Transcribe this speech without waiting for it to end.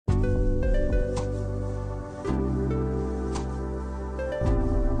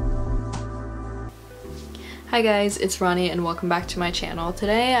Hi guys, it's Rauni and welcome back to my channel.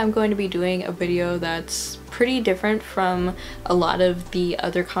 Today I'm going to be doing a video that's pretty different from a lot of the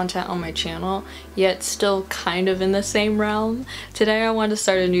other content on my channel, yet still kind of in the same realm. Today I want to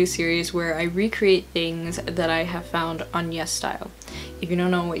start a new series where I recreate things that I have found on YESSTYLE. If you don't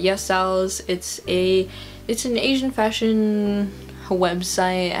know what YESSTYLE is, it's an Asian fashion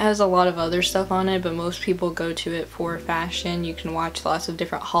website. It has a lot of other stuff on it, but most people go to it for fashion. You can watch lots of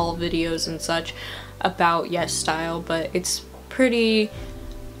different haul videos and such about YESSTYLE, but it's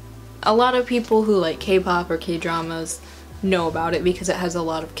a lot of people who like K-pop or K-dramas know about it because it has a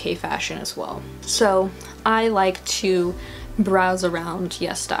lot of K-fashion as well. So I like to browse around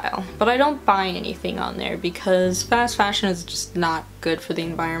YESSTYLE, but I don't buy anything on there because fast fashion is just not good for the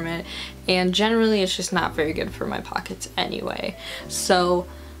environment, and generally it's just not very good for my pockets anyway. So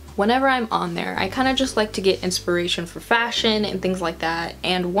whenever I'm on there, I kind of just like to get inspiration for fashion and things like that.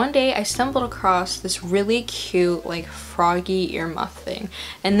 And one day I stumbled across this really cute like froggy earmuff thing,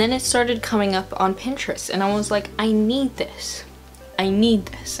 and then it started coming up on Pinterest and I was like, I need this,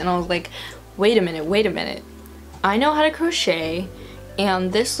 and I was like, wait a minute, I know how to crochet,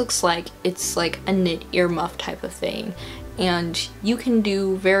 and this looks like it's like a knit earmuff type of thing, and you can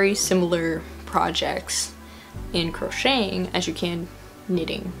do very similar projects in crocheting as you can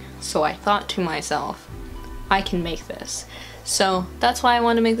knitting. So I thought to myself, I can make this. So that's why I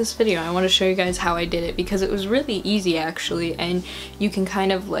want to make this video. I want to show you guys how I did it because it was really easy actually, and you can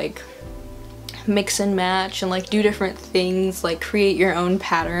kind of like mix and match and like do different things, like create your own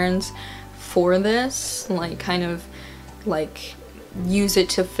patterns for this, like kind of like use it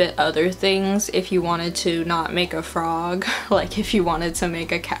to fit other things. If you wanted to not make a frog, like if you wanted to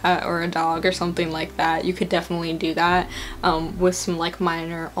make a cat or a dog or something like that, you could definitely do that with some like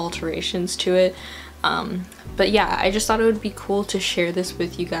minor alterations to it. But yeah, I just thought it would be cool to share this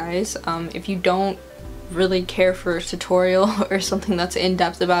with you guys. If you don't really care for a tutorial or something that's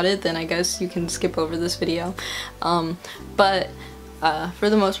in-depth about it, then I guess you can skip over this video. For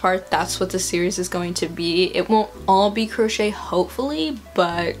the most part, that's what the series is going to be. It won't all be crochet, hopefully,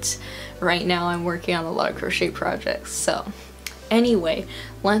 but right now I'm working on a lot of crochet projects. So anyway,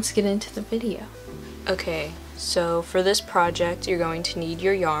 let's get into the video. Okay, so for this project, you're going to need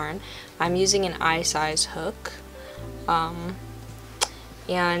your yarn. I'm using an eye-size hook, and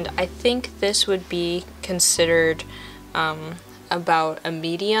I think this would be considered about a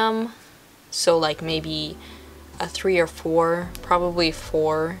medium, so like maybe a 3 or 4, probably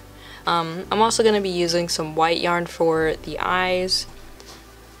 4. I'm also going to be using some white yarn for the eyes,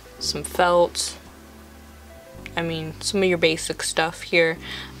 some felt, I mean some of your basic stuff here.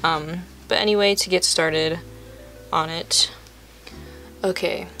 But anyway, to get started on it.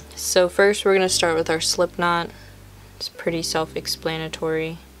 Okay, so first we're going to start with our slip knot. It's pretty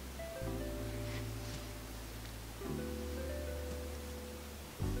self-explanatory.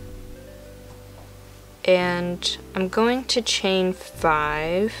 And I'm going to chain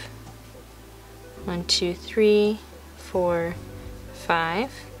 5. 1, 2, 3, 4,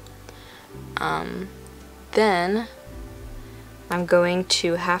 5. Then I'm going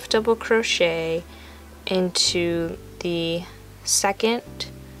to half double crochet into the second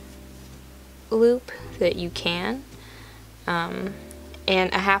loop that you can. And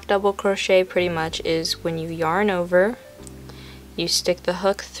a half double crochet pretty much is when you yarn over, you stick the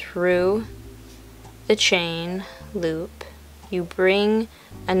hook through the chain loop, you bring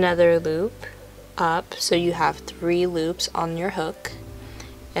another loop up so you have 3 loops on your hook,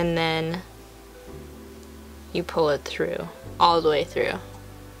 and then you pull it through, all the way through.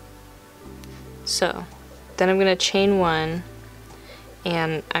 So then I'm going to chain 1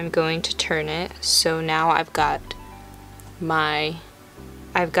 and I'm going to turn it, so now I've got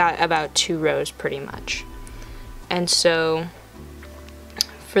about 2 rows pretty much. And so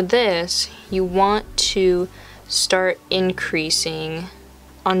for this, you want to start increasing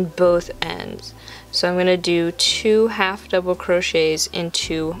on both ends. So I'm going to do 2 half double crochets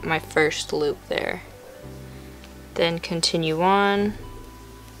into my first loop there. Then continue on,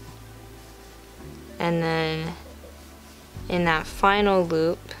 and then in that final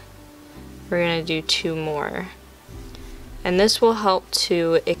loop we're going to do 2 more. And this will help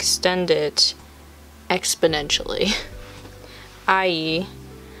to extend it exponentially. i.e.,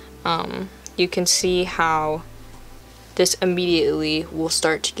 you can see how this immediately will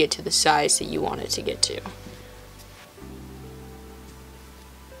start to get to the size that you want it to get to.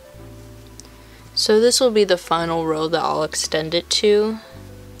 So this will be the final row that I'll extend it to.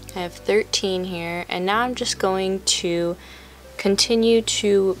 I have 13 here, and now I'm just going to continue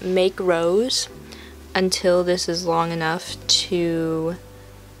to make rows until this is long enough to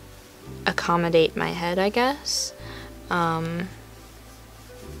accommodate my head, I guess.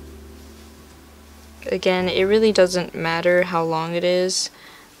 Again, it really doesn't matter how long it is.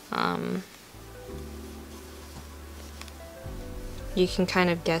 You can kind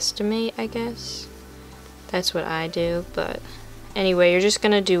of guesstimate, I guess. That's what I do, but anyway, you're just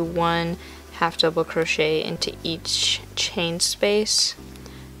gonna do 1 half double crochet into each chain space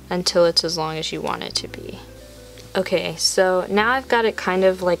until it's as long as you want it to be. Okay, so now I've got it kind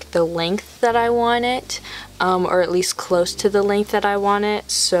of like the length that I want it, or at least close to the length that I want it.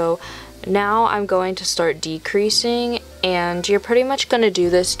 So now I'm going to start decreasing, and you're pretty much going to do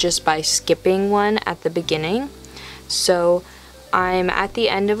this just by skipping one at the beginning. So I'm at the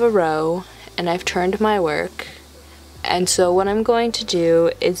end of a row and I've turned my work, and so what I'm going to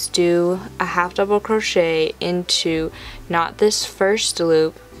do is do a half double crochet into not this first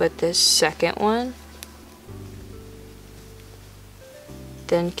loop but this second one,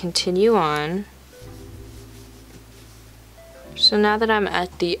 then continue on. So now that I'm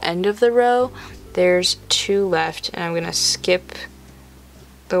at the end of the row, there's 2 left, and I'm going to skip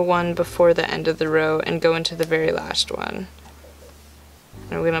the one before the end of the row and go into the very last one.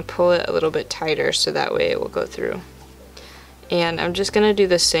 And I'm going to pull it a little bit tighter so that way it will go through. And I'm just going to do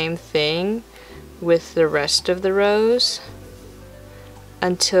the same thing with the rest of the rows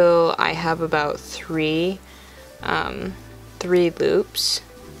until I have about 3 loops.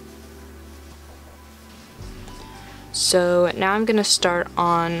 So now I'm going to start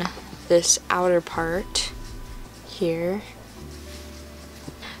on this outer part here.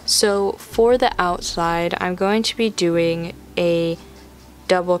 So for the outside, I'm going to be doing a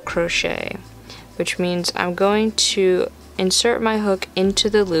double crochet, which means I'm going to insert my hook into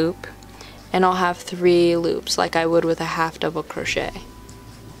the loop, and I'll have 3 loops like I would with a half double crochet.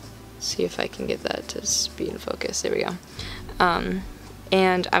 See if I can get that to be in focus. There we go.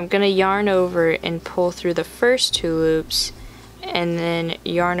 And I'm going to yarn over and pull through the first 2 loops, and then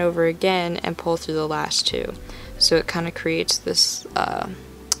yarn over again and pull through the last 2. So it kind of creates this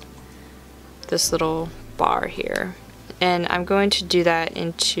this little bar here. And I'm going to do that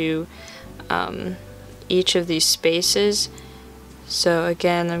into each of these spaces. So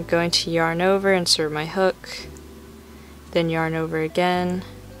again, I'm going to yarn over, insert my hook, then yarn over again,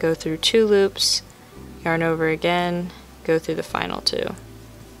 go through 2 loops, yarn over again, go through the final 2.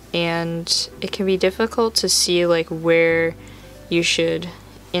 And it can be difficult to see like where you should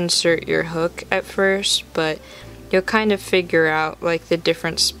insert your hook at first, but you'll kind of figure out like the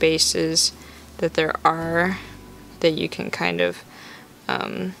different spaces that there are that you can kind of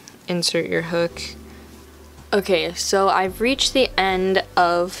insert your hook. Okay, so I've reached the end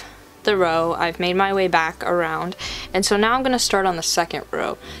of the row. I've made my way back around, and so now I'm going to start on the second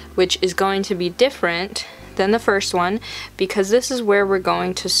row, which is going to be different than the first one because this is where we're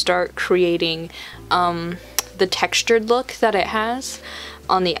going to start creating the textured look that it has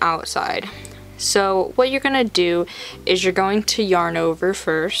on the outside. So what you're going to do is you're going to yarn over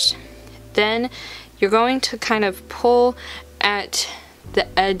first, then you're going to kind of pull at the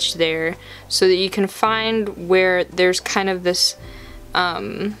edge there so that you can find where there's kind of this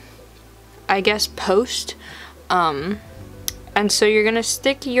I guess post, and so you're gonna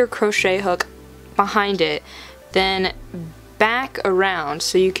stick your crochet hook behind it, then back around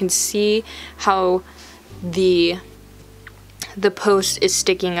so you can see how the post is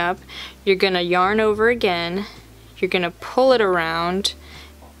sticking up. You're gonna yarn over again, you're gonna pull it around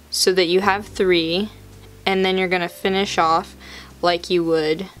so that you have 3, and then you're gonna finish off like you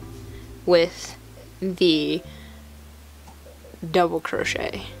would with the double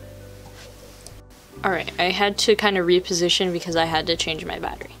crochet. Alright, I had to kind of reposition because I had to change my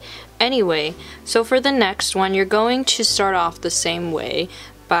battery. Anyway, so for the next one, you're going to start off the same way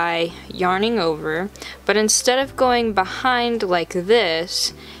by yarning over, but instead of going behind like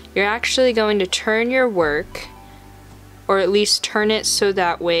this, you're actually going to turn your work, or at least turn it so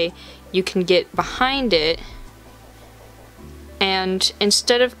that way you can get behind it, and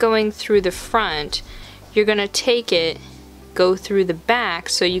instead of going through the front, you're going to take it, go through the back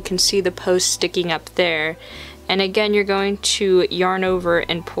so you can see the post sticking up there, and again you're going to yarn over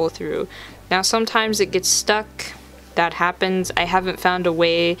and pull through. Now sometimes it gets stuck, that happens. I haven't found a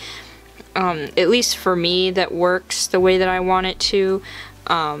way, at least for me, that works the way that I want it to,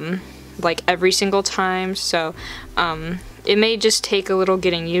 like every single time, so it may just take a little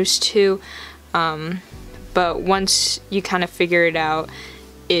getting used to, but once you kind of figure it out,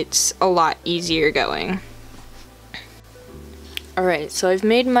 it's a lot easier going. Alright, so I've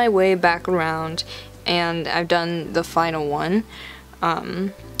made my way back around and I've done the final one,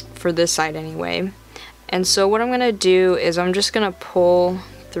 for this side anyway. And so what I'm going to do is I'm just going to pull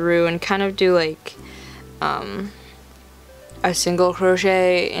through and kind of do like a single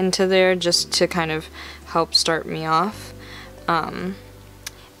crochet into there just to kind of help start me off.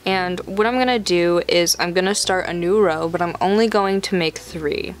 And what I'm gonna do is I'm gonna start a new row, but I'm only going to make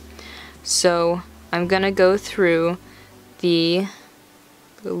 3. So I'm gonna go through the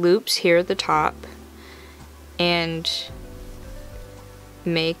loops here at the top and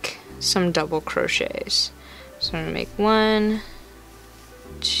make some double crochets. So I'm gonna make 1,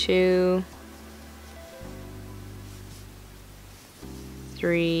 2,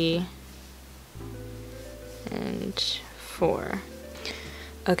 3, and 4.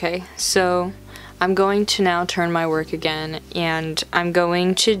 Okay, so I'm going to now turn my work again, and I'm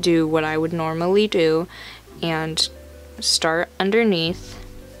going to do what I would normally do and start underneath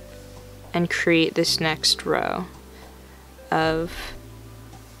and create this next row of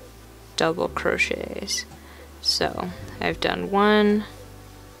double crochets. So I've done 1,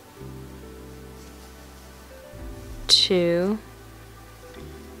 2,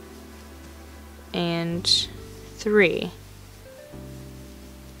 and 3.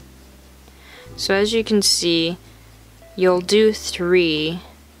 So as you can see, you'll do 3,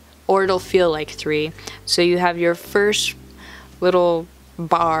 or it'll feel like 3. So you have your first little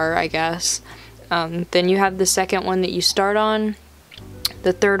bar, I guess. Then you have the second one that you start on,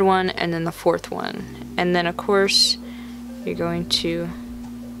 the third one, and then the fourth one. And then of course, you're going to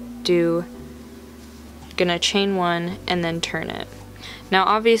chain 1 and then turn it. Now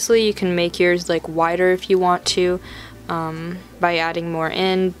obviously you can make yours like wider if you want to by adding more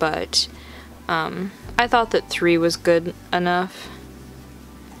in, but I thought that 3 was good enough.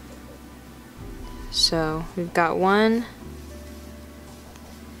 So we've got 1,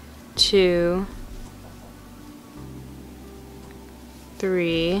 2,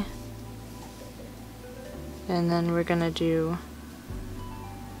 3, and then we're gonna do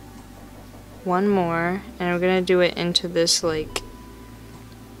 1 more, and we're gonna do it into this like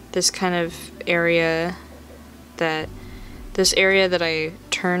this kind of area that I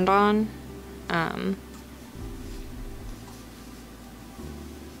turned on.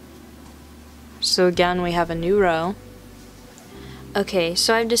 So again, we have a new row. Okay,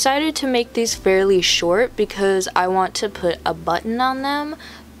 so I've decided to make these fairly short because I want to put a button on them.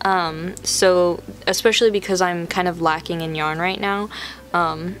 So especially because I'm kind of lacking in yarn right now.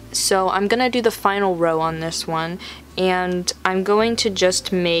 So I'm gonna do the final row on this one, and I'm going to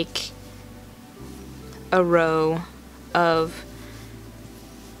just make a row of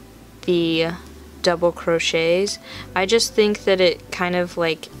the double crochets. I just think that it kind of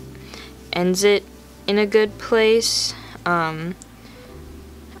like ends it in a good place. I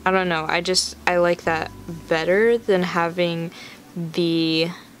don't know, I like that better than having the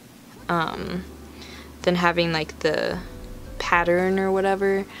like the pattern or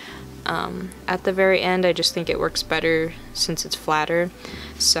whatever at the very end. I just think it works better since it's flatter.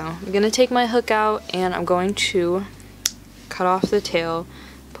 So I'm gonna take my hook out and I'm going to cut off the tail,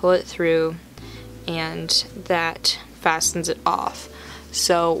 pull it through, and that fastens it off.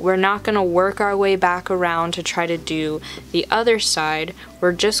 So we're not going to work our way back around to try to do the other side.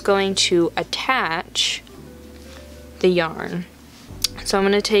 We're just going to attach the yarn. So I'm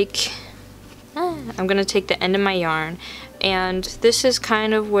going to take the end of my yarn, and this is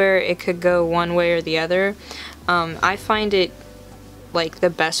kind of where it could go one way or the other. I find it like the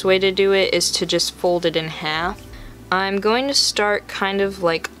best way to do it is to just fold it in half. I'm going to start kind of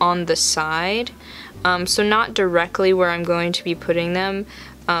like on the side. So not directly where I'm going to be putting them,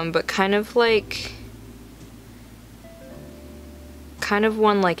 but kind of one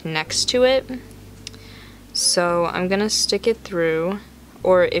like next to it. So I'm gonna stick it through,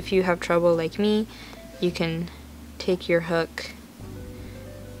 or if you have trouble like me, you can take your hook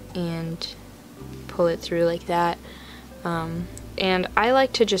and pull it through like that. And I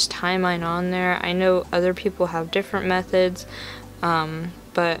like to just tie mine on there. I know other people have different methods,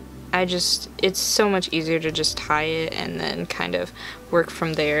 but it's so much easier to just tie it and then kind of work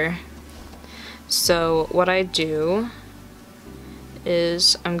from there. So what I do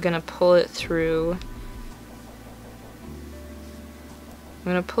is I'm gonna pull it through. I'm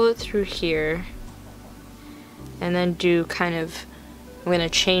gonna pull it through here and then I'm gonna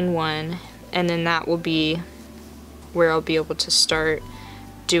chain 1, and then that will be where I'll be able to start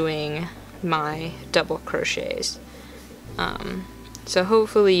doing my double crochets. So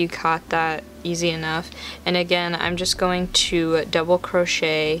hopefully you caught that easy enough. And again, I'm just going to double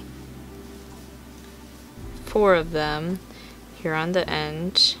crochet 4 of them here on the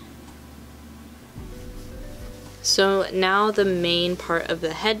end. So now the main part of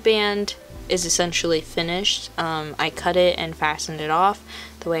the headband is essentially finished. I cut it and fastened it off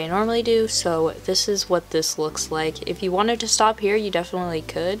the way I normally do, so this is what this looks like. If you wanted to stop here, you definitely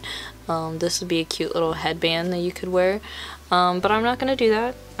could. This would be a cute little headband that you could wear, but I'm not going to do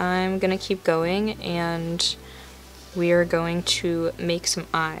that. I'm going to keep going, and we are going to make some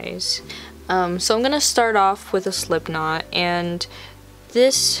eyes. So I'm going to start off with a slip knot, and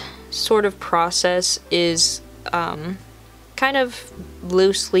this sort of process is kind of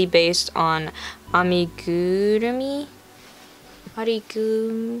loosely based on amigurumi.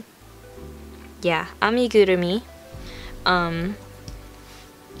 Amigurumi.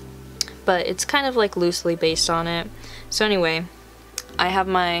 But it's kind of like loosely based on it. So anyway, I have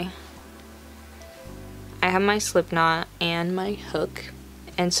my slip knot and my hook,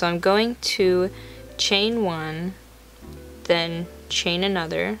 and so I'm going to chain one, then chain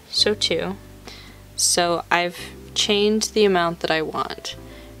another, so 2. So I've chained the amount that I want,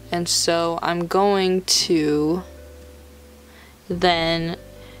 and so I'm going to then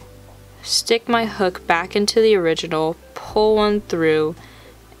stick my hook back into the original, pull one through,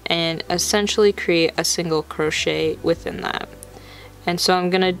 and essentially create a single crochet within that. And so I'm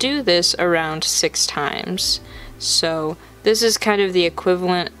gonna do this around 6 times. So this is kind of the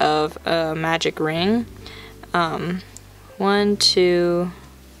equivalent of a magic ring. 1, 2,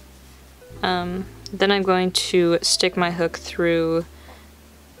 then I'm going to stick my hook through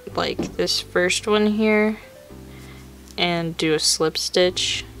like this first one here and do a slip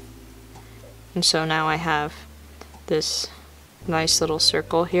stitch. And so now I have this nice little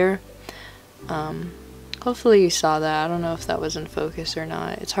circle here. Hopefully you saw that. I don't know if that was in focus or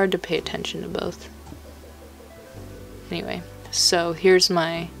not. It's hard to pay attention to both. Anyway, so here's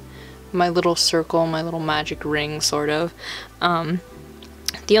my little circle, my little magic ring, sort of.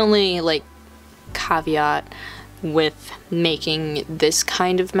 The only like caveat with making this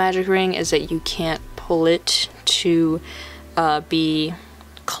kind of magic ring is that you can't pull it to be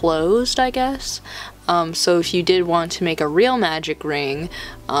closed, I guess. So if you did want to make a real magic ring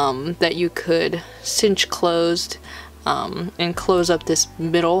that you could cinch closed and close up this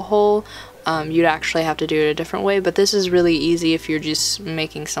middle hole, you'd actually have to do it a different way, but this is really easy if you're just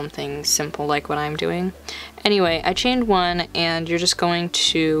making something simple like what I'm doing. Anyway, I chained one, and you're just going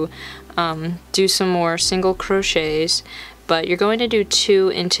to do some more single crochets, but you're going to do 2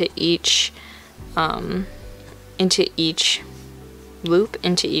 into each loop,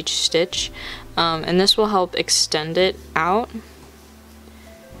 into each stitch, and this will help extend it out.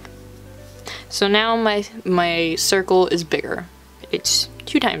 So now my circle is bigger. It's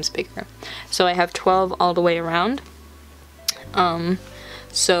 2 times bigger. So I have 12 all the way around.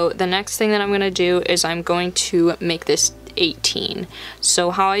 So the next thing that I'm going to do is I'm going to make this 18.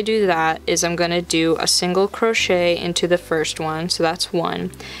 So how I do that is I'm going to do a single crochet into the first one, so that's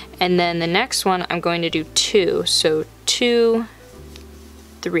 1, and then the next one I'm going to do 2, so 2,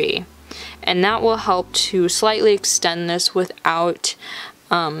 3, and that will help to slightly extend this without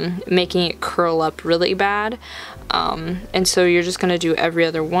making it curl up really bad. And so you're just going to do every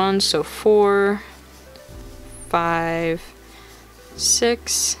other one, so 4, 5,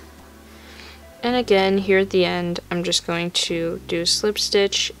 6, and again here at the end I'm just going to do a slip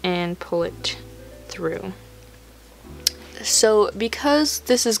stitch and pull it through. So because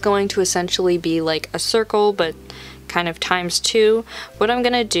this is going to essentially be like a circle but kind of times 2, what I'm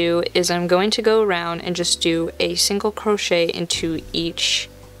going to do is I'm going to go around and just do a single crochet into each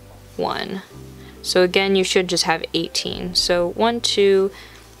one. So again, you should just have 18. So 1, 2,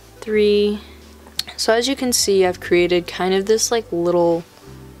 3. So as you can see, I've created kind of this like little,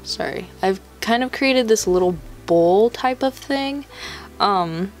 I've kind of created this little bowl type of thing.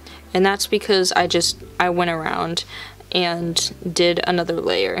 And that's because I went around and did another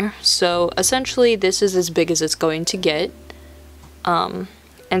layer. So essentially this is as big as it's going to get. And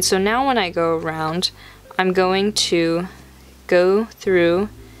so now when I go around, I'm going to go through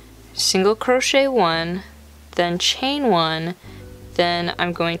single crochet 1, then chain 1, then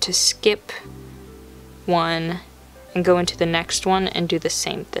I'm going to skip 1 and go into the next one and do the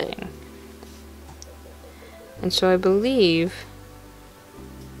same thing. And so I believe,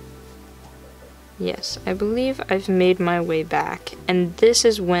 yes, I believe I've made my way back, and this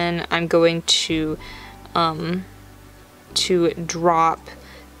is when I'm going to drop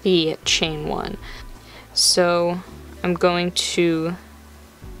the chain 1. So I'm going to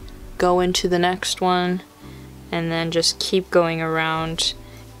go into the next one and then just keep going around,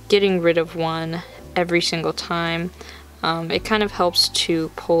 getting rid of 1 every single time. It kind of helps to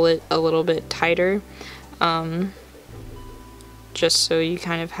pull it a little bit tighter, just so you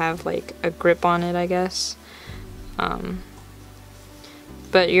kind of have like a grip on it, I guess.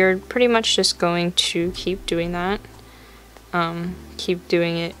 But you're pretty much just going to keep doing that. Keep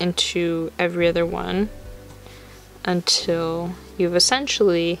doing it into every other one until you've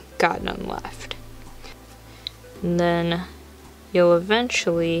essentially got none left. And then you'll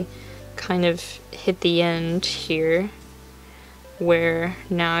eventually kind of hit the end here where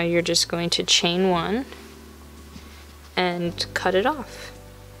now you're just going to chain one and cut it off.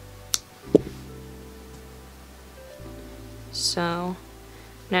 So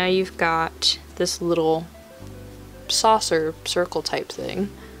now you've got this little saucer circle type thing.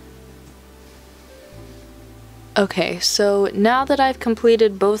 Okay, so now that I've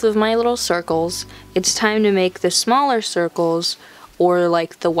completed both of my little circles, it's time to make the smaller circles, or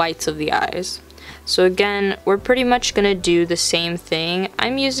like the whites of the eyes. So again, we're pretty much gonna do the same thing.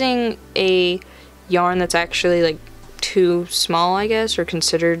 I'm using a yarn that's actually like too small, I guess, or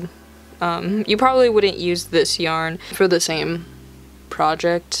considered. You probably wouldn't use this yarn for the same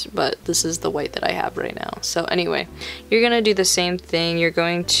project, but this is the white that I have right now. So anyway, you're gonna do the same thing. You're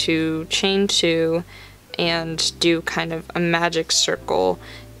going to chain two and do kind of a magic circle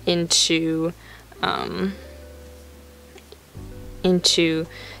into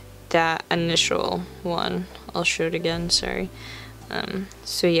that initial one. I'll show it again, sorry.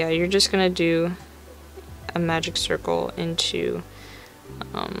 So yeah, you're just gonna do a magic circle into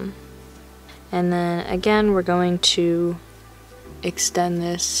and then again we're going to extend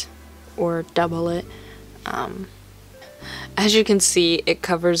this or double it. As you can see, it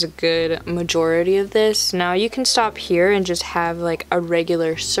covers a good majority of this. Now you can stop here and just have like a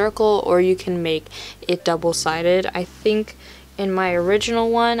regular circle, or you can make it double-sided. I think in my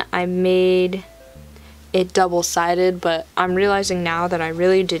original one I made it double-sided, but I'm realizing now that I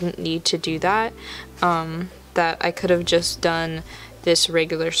really didn't need to do that. That I could have just done this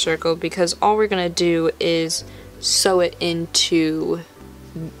regular circle, because all we're gonna do is sew it into,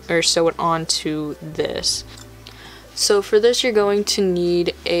 or sew it onto this. So for this you're going to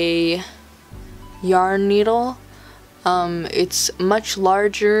need a yarn needle. It's much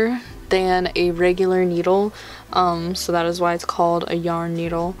larger than a regular needle, so that is why it's called a yarn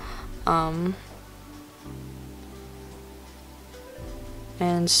needle.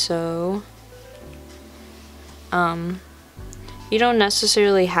 And so you don't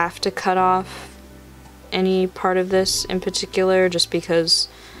necessarily have to cut off any part of this in particular, just because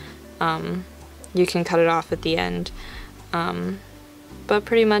you can cut it off at the end. But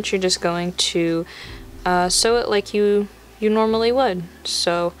pretty much you're just going to sew it like you normally would.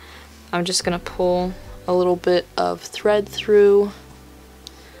 So I'm just gonna pull a little bit of thread through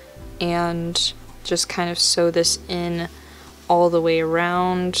and just kind of sew this in all the way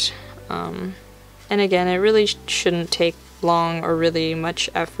around. And again, it really shouldn't take long or really much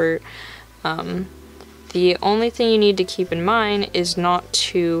effort. The only thing you need to keep in mind is not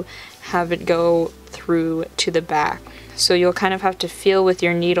to have it go through to the back. So you'll kind of have to feel with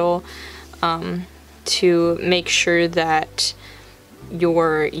your needle to make sure that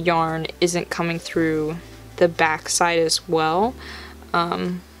your yarn isn't coming through the back side as well.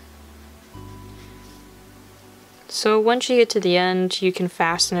 So once you get to the end, you can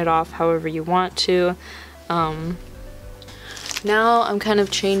fasten it off however you want to. Now I'm kind of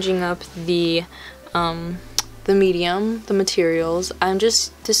changing up the medium, the materials.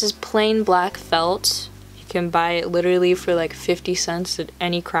 This is plain black felt. You can buy it literally for like 50 cents at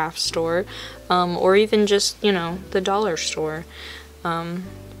any craft store, or even just, you know, the dollar store.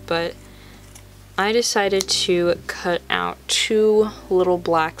 But I decided to cut out 2 little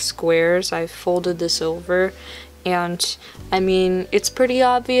black squares. I folded this over, and I mean, it's pretty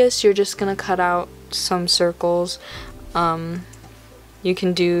obvious. You're just gonna cut out some circles. You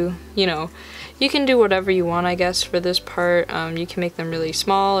can do, you know, you can do whatever you want, I guess, for this part. You can make them really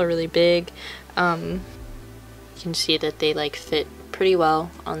small or really big. You can see that they like fit pretty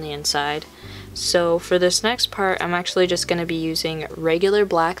well on the inside. So for this next part, I'm actually just going to be using regular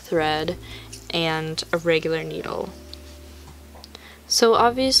black thread and a regular needle. So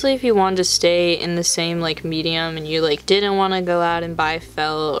obviously if you wanted to stay in the same like medium and you like didn't want to go out and buy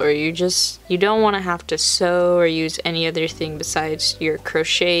felt, or you don't want to have to sew or use any other thing besides your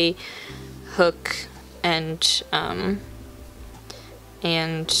crochet hook and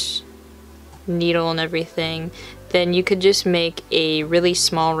needle and everything, then you could just make a really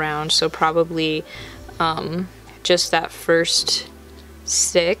small round. So probably just that first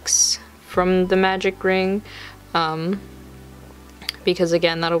 6 from the magic ring, because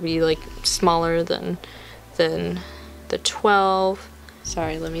again that'll be like smaller than the 12.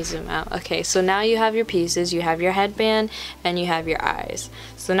 Sorry, let me zoom out. Okay, so now you have your pieces, you have your headband, and you have your eyes.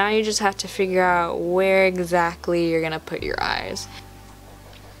 So now you just have to figure out where exactly you're gonna put your eyes.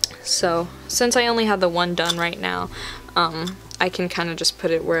 So since I only have the one done right now, I can kind of just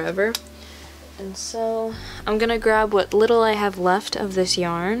put it wherever. And so I'm gonna grab what little I have left of this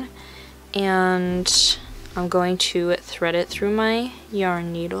yarn, and I'm going to thread it through my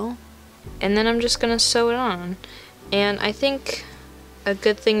yarn needle, and then I'm just gonna sew it on. And I think a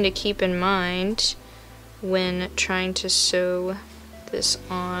good thing to keep in mind when trying to sew this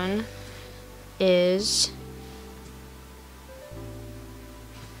on is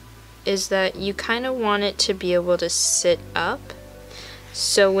that you kind of want it to be able to sit up,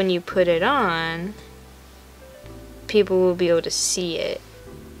 so when you put it on, people will be able to see it.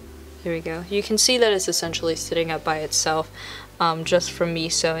 There we go. You can see that it's essentially sitting up by itself, just from me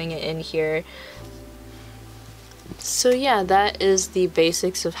sewing it in here. So yeah, that is the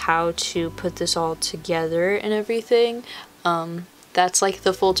basics of how to put this all together and everything. That's like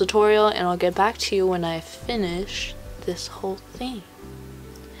the full tutorial, and I'll get back to you when I finish this whole thing.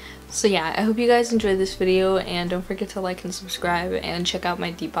 So yeah, I hope you guys enjoyed this video, and don't forget to like and subscribe, and check out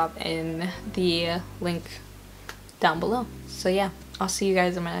my Depop in the link down below. So yeah, I'll see you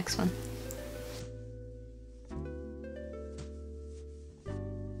guys in my next one.